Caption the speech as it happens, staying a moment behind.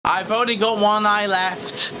I've only got one eye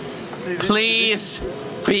left. Please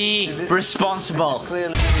be responsible.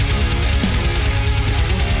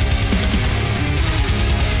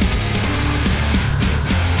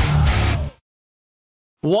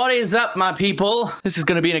 What is up, my people? This is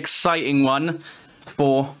going to be an exciting one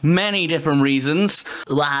for many different reasons.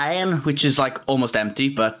 Wine, which is like almost empty,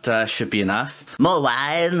 but should be enough. More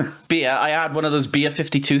wine. Beer. I had one of those beer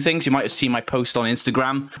 52 things. You might have seen my post on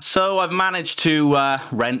Instagram. So I've managed to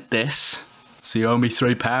rent this. So you owe me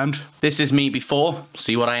 £3. This is me before.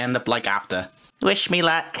 See what I end up like after. Wish me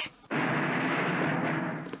luck.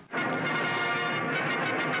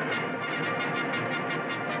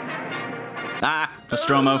 Ah,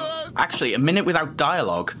 Nostromo. Actually, a minute without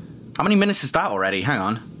dialogue. How many minutes is that already? Hang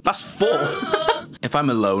on. That's 4. If I'm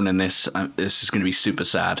alone in this, this is going to be super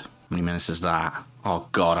sad. How many minutes is that? Oh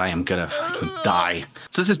god, I am gonna fucking die.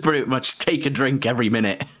 So this is pretty much take a drink every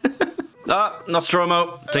minute. Ah,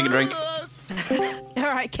 Nostromo, take a drink.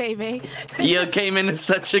 Alright, KB. You came in at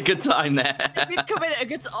such a good time there. You come in at a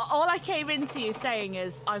good all I came into you saying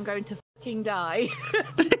is, I'm going to fucking die.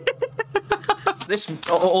 This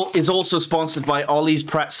is also sponsored by Ollie's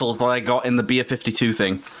Pretzels that I got in the Beer 52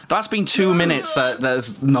 thing. That's been 2 minutes.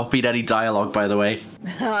 There's not been any dialogue, by the way.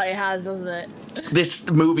 Oh, it has, hasn't it? This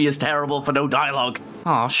movie is terrible for no dialogue.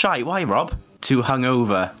 Aw, shite. Why, Rob? Too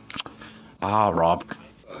hungover. Ah, Rob.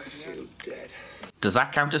 I feel dead. Does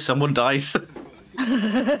that count as someone dies?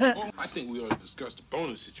 I think we ought to discuss the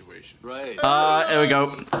bonus situation. Right. Here we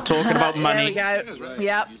go. Talking about money. There we go.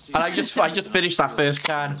 Yep. And I just finished that first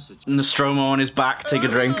can. Nostromo on his back, take a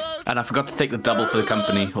drink. And I forgot to take the double for the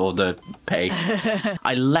company, or the pay.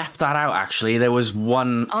 I left that out, actually. There was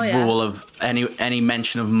one rule of any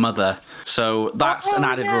mention of mother. So that's an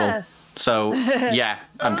added rule. So, yeah,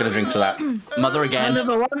 I'm going to drink to that. Mother again.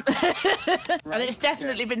 Another one. And it's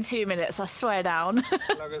definitely been 2 minutes, I swear down.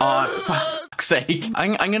 Oh, for fuck's sake.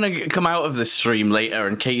 I'm going to come out of this stream later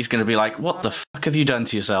and Katie's going to be like, what the fuck have you done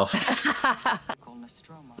to yourself?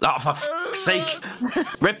 Oh, for fuck's sake.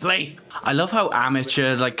 Ripley. I love how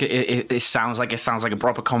amateur, like, it sounds like a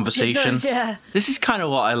proper conversation. It does, yeah. This is kind of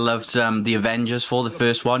what I loved the Avengers for, the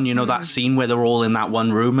first one. You know, that scene where they're all in that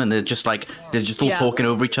one room and they're just all talking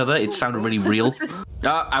over each other. It sounded really real.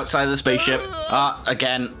 Outside of the spaceship.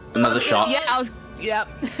 Again, another shot. Yeah, yep.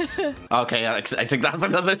 Okay, I think that's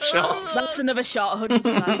another shot. That's another shot,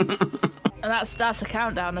 100%. And that's a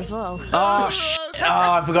countdown as well. Oh, shit.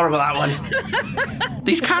 Oh, I forgot about that one.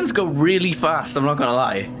 These cans go really fast, I'm not gonna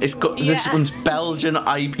lie. This one's Belgian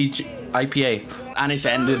IPA. And it's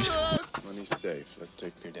ended. Money's safe. Let's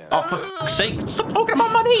take you down. Oh, for fuck's sake, stop talking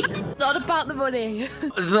about money! It's not about the money.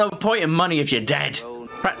 There's no point in money if you're dead.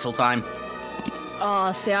 Pretzel time.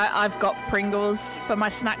 Oh, see, I've got Pringles for my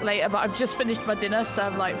snack later, but I've just finished my dinner, so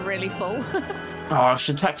I'm like really full. Oh, I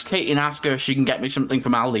should text Katie and ask her if she can get me something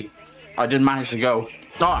from Aldi. I didn't manage to go.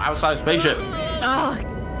 Oh, outside the spaceship.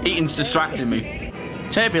 Oh. Eating's distracting me.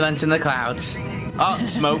 Turbulence in the clouds. Oh,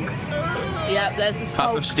 smoke. Yep, there's the smoke.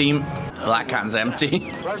 Puff of steam. Well, that can's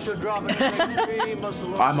empty.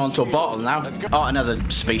 I'm onto a bottle now. Oh, another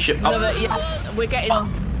spaceship. Oh. We're getting...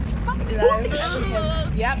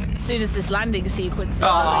 Yep, as soon as this landing sequence is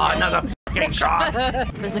Oh, another fucking shot.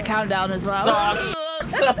 There's a countdown as well. Oh,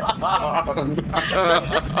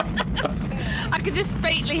 I could just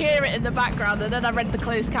faintly hear it in the background, and then I read the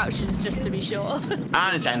closed captions just to be sure.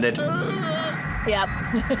 And it's ended. Yep.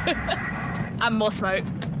 And more smoke.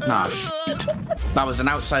 Nah, shit. That was an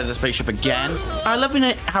outside of the spaceship again. I love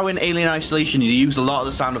how in Alien Isolation you use a lot of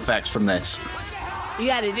the sound effects from this.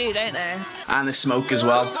 Yeah, they do, don't they? And the smoke as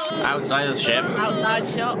well. Outside of the ship. Outside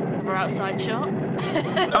shot. We're outside shot.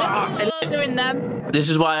 Oh, doing them. this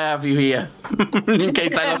is why I have you here. In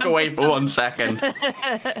case I look away for 1 second.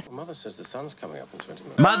 Mother says the sun's coming up in 20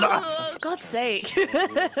 minutes. Mother! For God's sake. I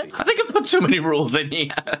think I put too many rules in here.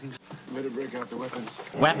 Better break out the weapons.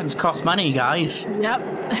 Weapons cost money, guys.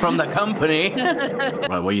 Yep. From the company. Right,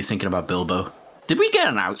 what are you thinking about Bilbo? Did we get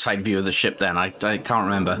an outside view of the ship then? I can't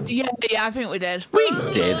remember. Yeah, I think we did. We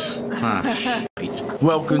did. Ah, shite.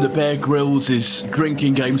 Welcome to Bear Grylls'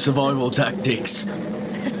 drinking game survival tactics.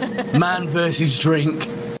 Man versus drink.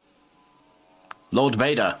 Lord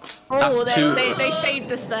Vader. Oh, they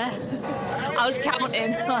saved us there. I was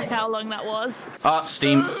counting like how long that was. Ah,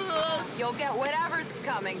 steam. You'll get whatever's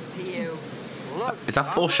coming to you. Is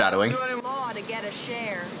that foreshadowing? Law to get a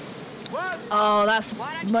share. Oh, that's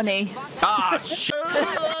money. Ah, shit.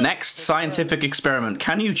 Next scientific experiment.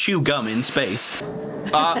 Can you chew gum in space?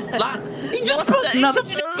 He just put another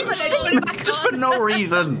fucking steam just for no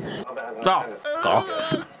reason. Oh, God.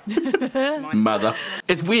 Mother.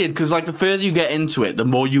 It's weird because like the further you get into it, the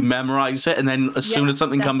more you memorize it, and then as soon as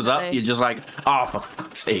something comes up, you're just like, oh, for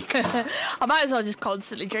fuck's sake. I might as well just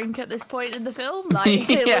constantly drink at this point in the film. Like,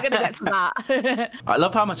 we're gonna get to that. I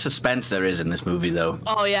love how much suspense there is in this movie, though.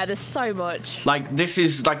 Oh yeah, there's so much. Like, this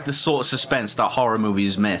is like the sort of suspense that horror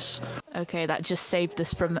movies miss. Okay, that just saved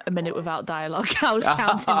us from a minute without dialogue. I was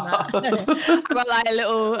counting that. I've got like a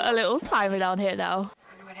little timer down here now.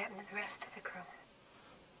 What happened to the rest of the crew?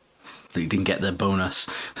 They didn't get their bonus.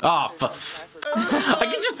 Oh,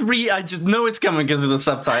 I just know it's coming because of the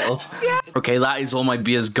subtitles. Yeah. Okay, that is all my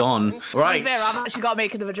beer's gone. Right. To be fair, I've actually got to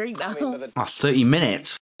make another drink now. Oh, 30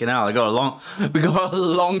 minutes. Hell, we got a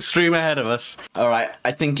long stream ahead of us. All right,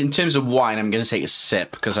 I think in terms of wine, I'm going to take a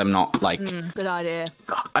sip because I'm not like... Good idea.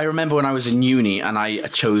 I remember when I was in uni and I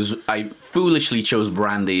foolishly chose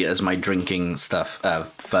brandy as my drinking stuff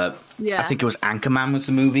for... Yeah. I think it was Anchorman was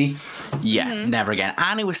the movie. Yeah, never again.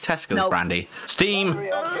 And it was Tesco's brandy. Steam.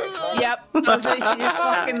 Yep, I was literally just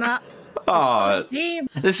fucking that. Oh, Steam.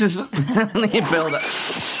 this is the build-up.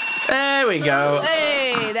 There we go.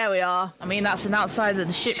 Hey, there we are. I mean, that's an outside of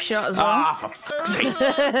the ship shot as well. Ah, for fuck's sake.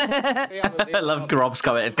 I love Grob's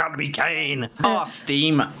comment. It's got to be Kane. Oh,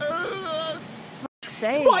 Steam.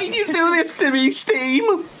 Same. Why do you do this to me, Steam?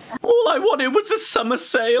 All I wanted was a summer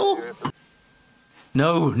sale.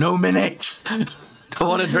 No minute. I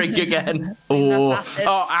want to drink again. Oh, acid.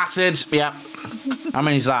 Oh, acid. Yeah. How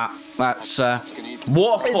many's that? That's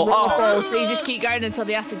Waterfall. Waterfall, so you just keep going until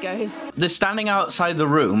the acid goes. They're standing outside the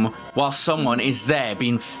room while someone is there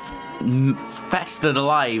being festered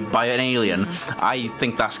alive by an alien. I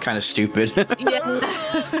think that's kind of stupid.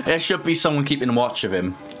 Yeah. There should be someone keeping watch of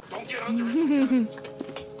him.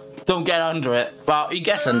 Don't get under it. Well, he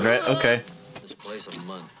gets under it. Okay. This place a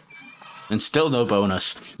month. And still no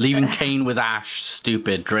bonus. Leaving Kane with Ash.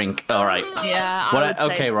 Stupid drink. All right. Yeah. I would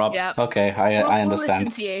okay, say, Rob. Yep. Okay, I understand. We'll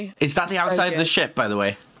listen to you. Is that the outside of the ship, by the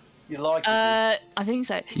way? You like it? I think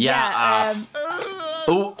so. Yeah.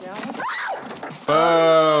 Oh.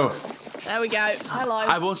 Oh. There we go. Hello.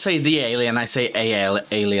 I won't say the alien. I say a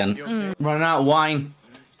alien. Running out of wine.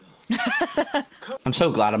 I'm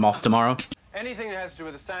so glad I'm off tomorrow. Anything that has to do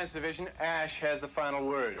with the science division, Ash has the final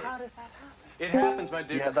word. How does that happen? It happens, my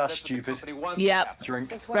dear. Yeah, that's stupid. Yep. Drink.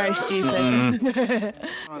 Very stupid.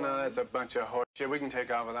 Oh no, that's a bunch of horse shit. We can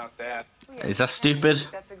take off without that. Is that stupid?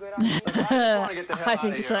 That's a good idea. I want to get the hell I out of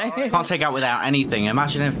think here, so. all right? Can't take out without anything.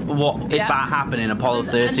 Imagine if that happened in Apollo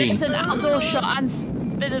 13. And it's an outdoor shot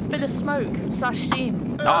and bit of smoke /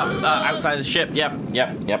 steam. Outside the ship. Yep.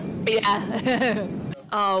 Yeah.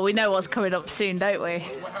 Oh, we know what's coming up soon, don't we?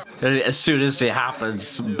 As soon as it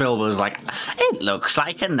happens, Bilbo's like, it looks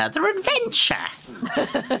like another adventure.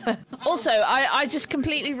 Also, I just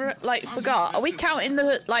completely forgot. Are we counting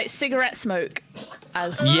the cigarette smoke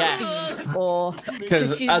as Yes. or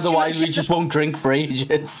Because otherwise we just won't drink for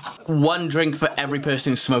ages. One drink for every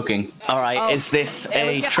person who's smoking. All right, is this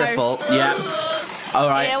a triple? Yeah. All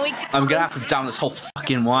right, I'm gonna have to down this whole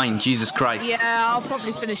fucking wine. Jesus Christ. Yeah, I'll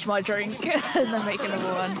probably finish my drink and then make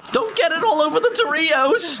another one. Don't get it all over the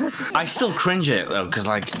Doritos. I still cringe at it though, because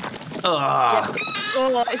ugh. Yeah.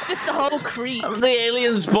 Oh, it's just the whole creep. The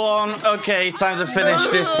alien's born. Okay, time to finish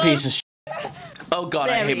this piece of shit. Oh God,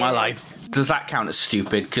 I hate my life. Does that count as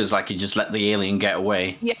stupid? Because you just let the alien get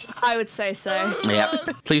away. Yeah, I would say so.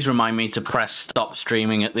 Yep. Please remind me to press stop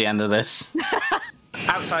streaming at the end of this.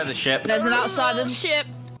 Outside the ship. There's an outside of the ship.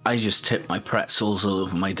 I just tipped my pretzels all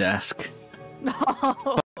over my desk. For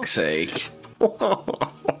fuck's sake.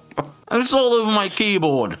 And it's all over my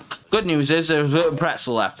keyboard. Good news is there's a little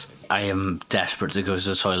pretzel left. I am desperate to go to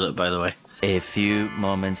the toilet, by the way. A few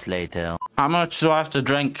moments later. How much do I have to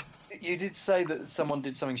drink? You did say that someone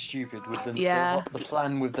did something stupid with the the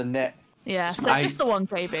plan with the net. Yeah, so just the one,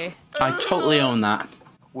 baby. I totally own that.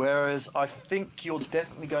 Whereas I think you're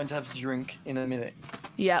definitely going to have to drink in a minute.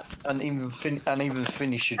 Yep. And even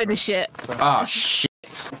finish it. Finish it. Oh shit.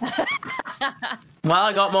 Well,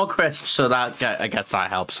 I got more crisps, so I guess that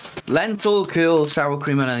helps. Lentil, cool, sour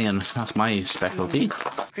cream and onion. That's my specialty. You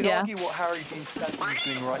could argue what Harry Dean Stanton is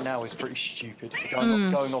doing right now is pretty stupid.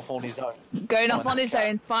 Going off on his own. Going off on his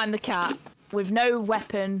own, find the cat with no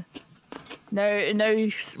weapon. No.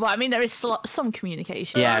 Well, I mean, there is some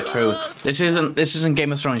communication. Yeah, true. This isn't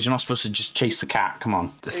Game of Thrones. You're not supposed to just chase the cat. Come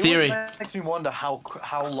on. The theory makes me wonder how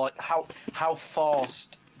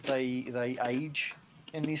fast they age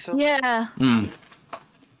in these films. Yeah.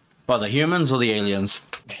 Well, the humans or the aliens?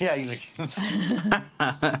 The aliens.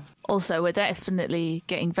 Also, we're definitely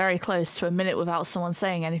getting very close to a minute without someone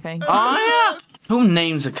saying anything. Oh yeah. Who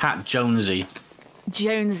names a cat Jonesy?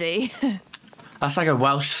 Jonesy. That's like a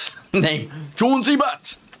Welsh name. Jonesy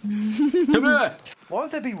Butt. Come here. Why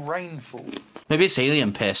would there be rainfall? Maybe it's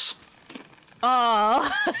alien piss.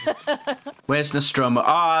 Oh. Where's Nostromo?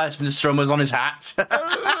 Ah, Nostromo's on his hat.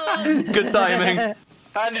 Good timing.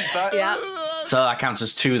 And he's back. Yeah. So that counts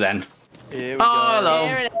as 2 then. Here we Oh, go. hello.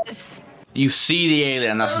 Here it is. You see the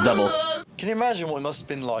alien, that's a double. Can you imagine what it must have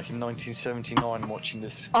been like in 1979 watching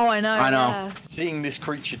this? Oh, I know. I know. Yeah. Seeing this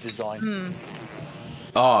creature design.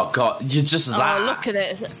 Oh, God, you're just that. Oh, look at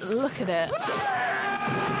it. Look at it.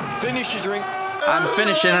 Finish your drink. I'm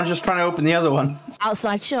finishing, I'm just trying to open the other one.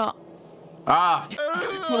 Outside shot. Ah,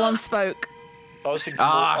 The one spoke. I was thinking,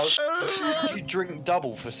 did you drink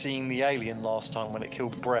double for seeing the alien last time when it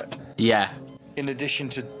killed Brett? yeah. In addition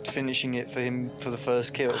to finishing it for him for the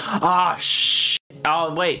first kill. Ah,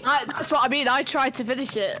 oh, wait. That's what I mean. I tried to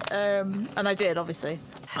finish it, and I did, obviously.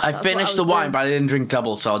 I That's finished what the I was wine, doing. but I didn't drink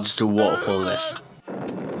double, so I'll just do Waterfall this.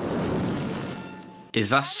 Is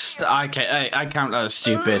that... okay, I count that as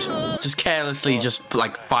stupid. Just carelessly just,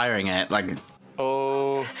 like, firing it, like...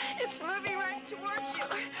 Oh. It's moving right towards you.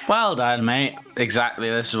 Well done, mate. Exactly,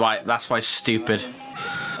 that's why it's stupid.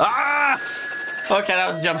 Ah! Okay, that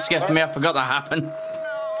was a jump scare for me, I forgot that happened.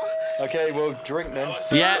 Okay, well, drink then.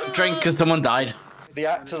 Yeah, drink because someone died. The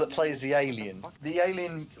actor that plays the alien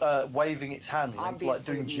waving its hands, and, like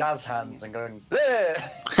doing jazz hands and going,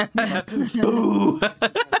 there! Boo!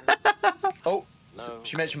 Oh,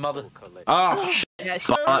 she mentioned mother. Oh, shit. Yeah,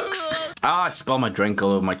 Bollocks. Ah, I spilled my drink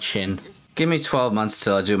all over my chin. Give me 12 months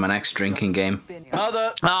till I do my next drinking game.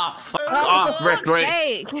 Mother! Ah, fuck off, Rick.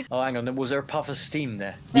 Sake. Oh, hang on, was there a puff of steam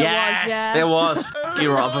there? Yes, yeah. there was.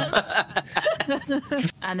 You Rob.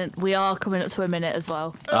 And then we are coming up to a minute as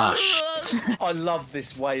well. Oh, shit. I love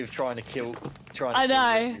this way of trying to kill. I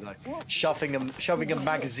know. Ripley, like, shoving a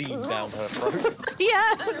magazine down her throat.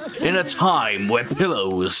 Yeah. In a time where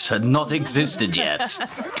pillows had not existed yet.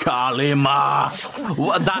 Kalima.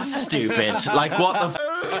 What? That's stupid. Like, what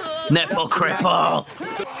the nipple cripple.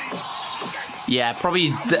 Yeah,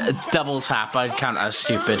 probably double tap. I'd count as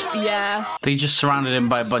stupid. Yeah. They just surrounded him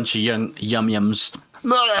by a bunch of young yum-yums.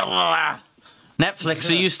 Netflix,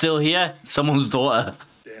 are you still here? Someone's daughter.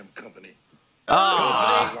 Damn company.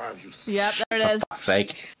 Ah, Yep, there it is. fuck's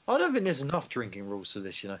sake. I don't think there's enough drinking rules for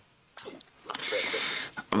this, you know.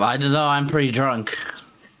 I don't know, I'm pretty drunk.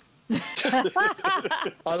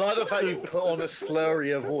 I like the fact you put on a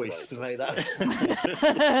slurrier voice to make that.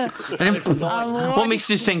 What makes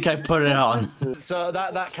you think I put it on? So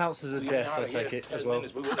that counts as a death, I take it, as well.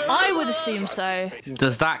 I would assume so.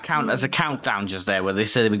 Does that count as a countdown just there where they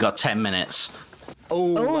said we got 10 minutes?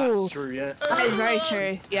 Oh, Ooh. that's true, yeah. That is very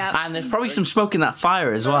true. Yeah. And there's probably some smoke in that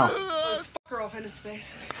fire as well. Her off into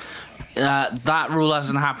space. That rule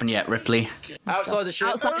hasn't happened yet, Ripley. Outside the ship.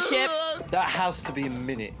 Outside the ship. That has to be a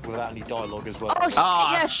minute without any dialogue as well. Oh, shit,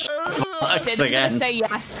 Ah, yes. I Fucks didn't again. say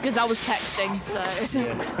yes because I was texting,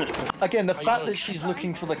 so. Again, the fact that she's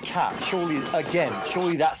looking for the cat,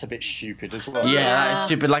 surely that's a bit stupid as well. Yeah, that is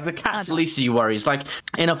stupid. Like, the cat's the least of your worries. Like,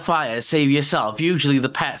 in a fire, save yourself. Usually the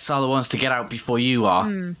pets are the ones to get out before you are.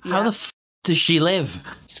 How the f does she live?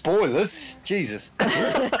 Spoilers? Jesus.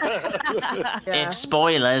 If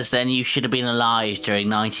spoilers, then you should have been alive during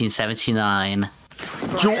 1979.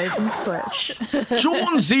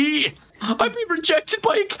 Jonesy! I've been rejected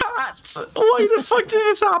by a cat! Why the fuck does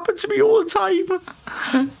this happen to me all the time?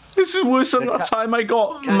 This is worse than that time I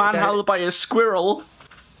got manhandled by a squirrel.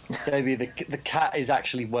 Maybe the cat is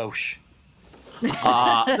actually Welsh.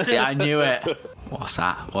 Ah, yeah, I knew it. What's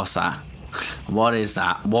that? What's that? What is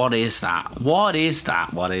that? What is that? What is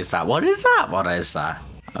that? What is that? What is that? What is that?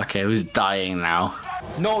 Okay, who's dying now?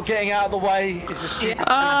 Not getting out of the way is a stupid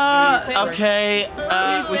Okay,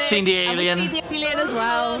 we've seen the alien. We've seen the alien as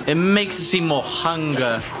well. It makes it seem more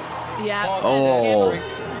hunger. Yeah. Oh,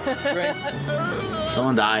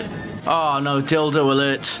 someone died. Oh no, dildo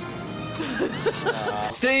alert.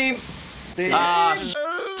 Steam! Ah,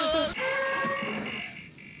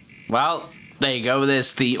 well, there you go.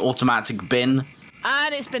 There's the automatic bin.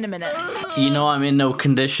 And it's been a minute. You know I'm in no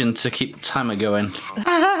condition to keep the timer going.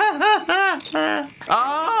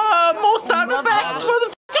 Ah, more sound effects,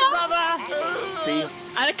 motherfucker!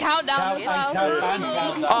 And a countdown as well.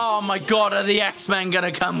 Oh my god, are the X-Men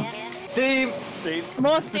gonna come? Steam!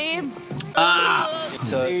 More steam. Ah,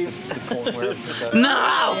 To the point where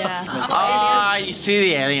no! Yeah. Ah, you see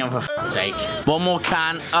the alien for f***'s sake. One more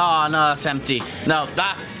can. Oh no, that's empty. No,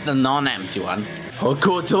 that's the non-empty one.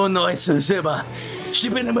 Okoto no Susuba.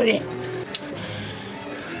 Ship in a minute.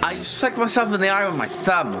 I just flicked myself in the eye with my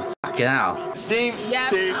thumb. Fucking hell. Steam. Yeah.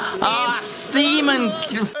 Steam. Steam and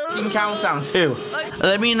fucking countdown too.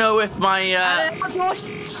 Let me know if my Your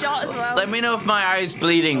shot as well. let me know if my eye's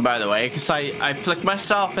bleeding, by the way, because I flicked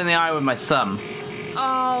myself in the eye with my thumb.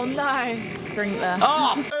 Oh no. Drink there.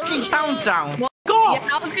 Oh, fucking countdown. God. Yeah,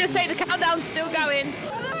 I was gonna say the countdown's still going.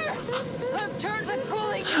 I've turned the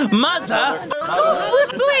cooling. Mother.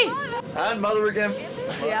 Ripley. And mother again.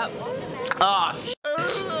 Yep. Oh,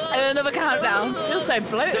 And another countdown. I feel so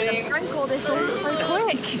bloated. I drank all this all so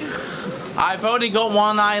quick. I've only got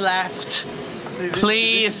one eye left.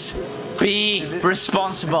 Please be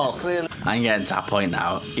responsible. I'm getting to that point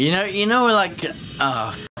now. You know, like,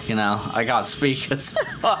 oh, fucking hell, I got speakers.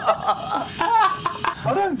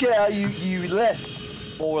 I don't get how you left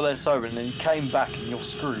more or less over and then you came back and you're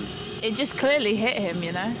screwed. It just clearly hit him,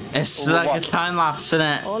 you know? It's All at like once. a time lapse, isn't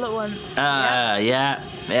it? All at once. Yeah,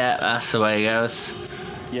 that's the way it goes.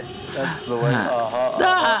 Yeah, that's the way.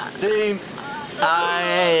 Ah. Steam.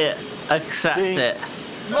 I accept Steam. it.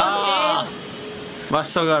 Oh, but I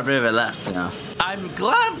still got a bit of it left, you know. I'm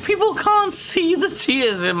glad people can't see the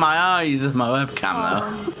tears in my eyes of my webcam,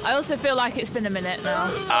 though. I also feel like it's been a minute now.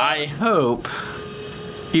 I hope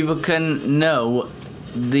people can know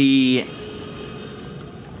the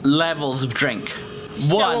levels of drink.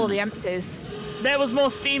 Show all One. the empties. There was more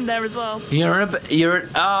steam there as well.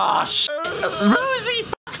 Oh, shit. Rosie,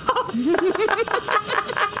 fuck off.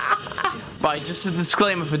 Right, just a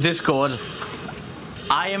disclaimer for Discord.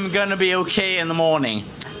 I am gonna be okay in the morning.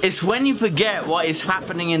 It's when you forget what is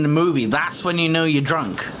happening in the movie, that's when you know you're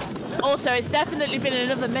drunk. Also, it's definitely been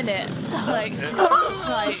another minute. like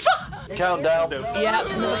Countdown. yeah,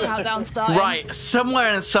 another countdown starting. Right, somewhere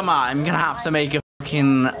in the summer, I'm gonna have to make a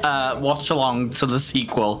fucking watch-along to the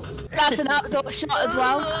sequel. That's an outdoor shot as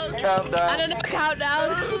well. Countdown. And another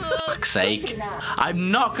countdown. Fuck's sake.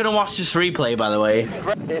 I'm not gonna watch this replay, by the way.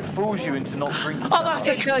 It fools you into not drinking. Oh, that's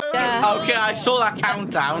It could, yeah. Okay, I saw that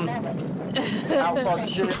countdown. Outside the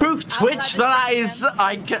ship. Proof Twitch that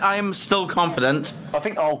I am still confident. I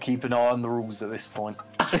think I'll keep an eye on the rules at this point.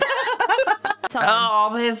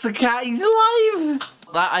 Oh, there's the cat. He's alive.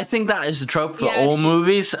 I think that is the trope for all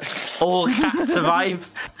movies. All cats survive.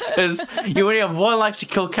 Because you only have one life to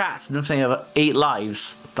kill cats, and if you have 8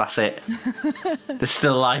 lives, that's it. They're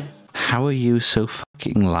still alive. How are you so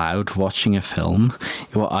fucking loud watching a film?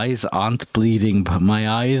 Your eyes aren't bleeding, but my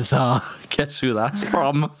eyes are. Guess who that's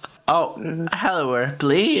from? Oh, hello,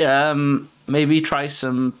 Ripley. Maybe try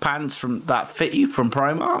some pants from that fit you from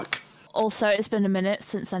Primark. Also, it's been a minute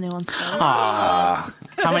since anyone's told. Ah,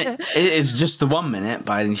 how many? It's just the 1 minute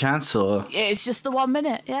by any chance, or? It's just the 1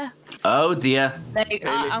 minute, yeah. Oh dear, Alien.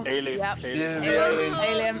 Yep. Alien.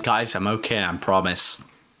 Alien. guys, I'm okay. I promise.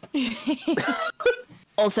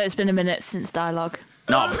 Also, it's been a minute since dialogue.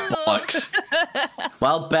 No bollocks.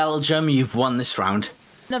 Well, Belgium, you've won this round.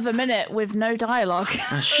 Another minute with no dialogue.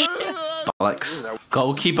 Shit, bollocks.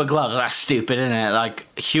 Goalkeeper glove. That's stupid, isn't it? Like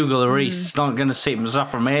Hugo Lloris is not gonna save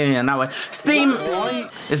himself from alien that way. Theme.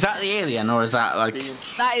 Is that the alien, or is that like?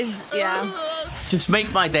 That is, yeah. Just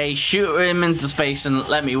make my day. Shoot him into space and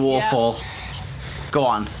let me warfall. Go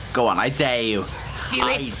on, I dare you.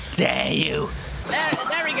 I dare you.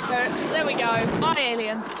 There we go. There we go. Bye,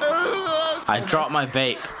 alien. I dropped my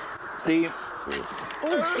vape. Steam.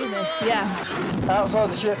 Oh, excuse me. Yeah. Outside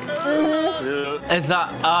the ship. Is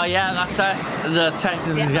that? Oh yeah, that's the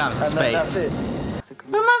technical And then that's space. it.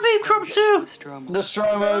 Where my vape drop to?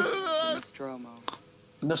 Nostromo.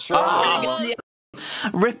 Nostromo.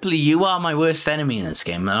 Ripley, you are my worst enemy in this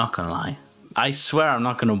game. I'm not gonna lie. I swear I'm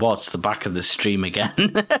not gonna watch the back of the stream again.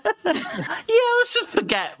 Yeah, let's just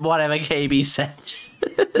forget whatever KB said.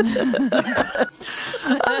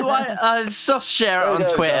 Just share it on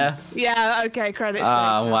Twitter. Yeah, okay, credits.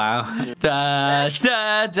 Oh wow. Da,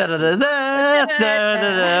 da, da, da, da, da,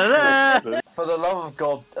 da, da. For the love of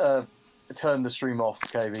God, turn the stream off,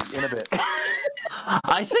 KB, in a bit.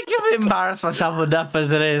 I think I've embarrassed myself enough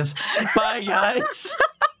as it is. Bye guys.